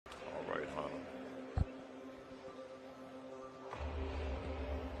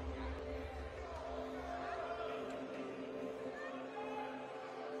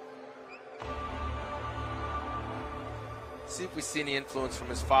See if we see any influence from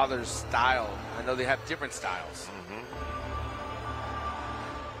his father's style. I know they have different styles. I'm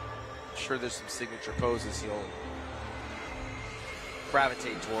sure there's some signature poses he'll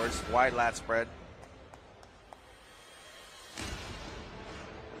gravitate towards. Wide lat spread.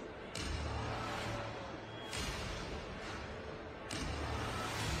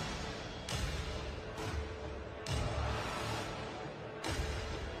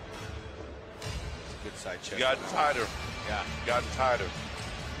 Good side chest. Got tighter. Yeah. Got tighter.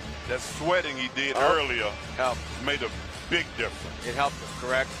 That sweating he did earlier helped. Made a big difference. It helped him,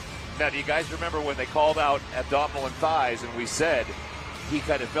 correct? Now, do you guys remember when they called out abdominal and thighs, and we said he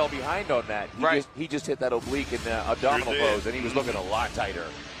kind of fell behind on that? He just hit that oblique in the abdominal pose, and he was looking a lot tighter.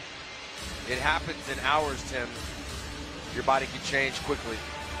 It happens in hours, Tim. Your body can change quickly.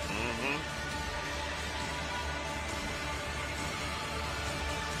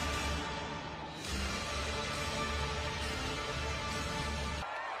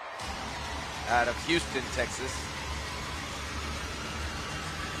 Out of Houston, Texas.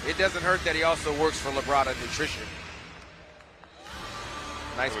 It doesn't hurt that he also works for Labrada Nutrition.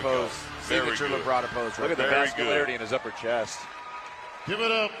 Nice pose. Signature Labrada pose. Look at the vascularity in his upper chest. Give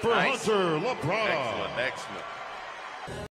it up for Hunter Labrada. Excellent, excellent.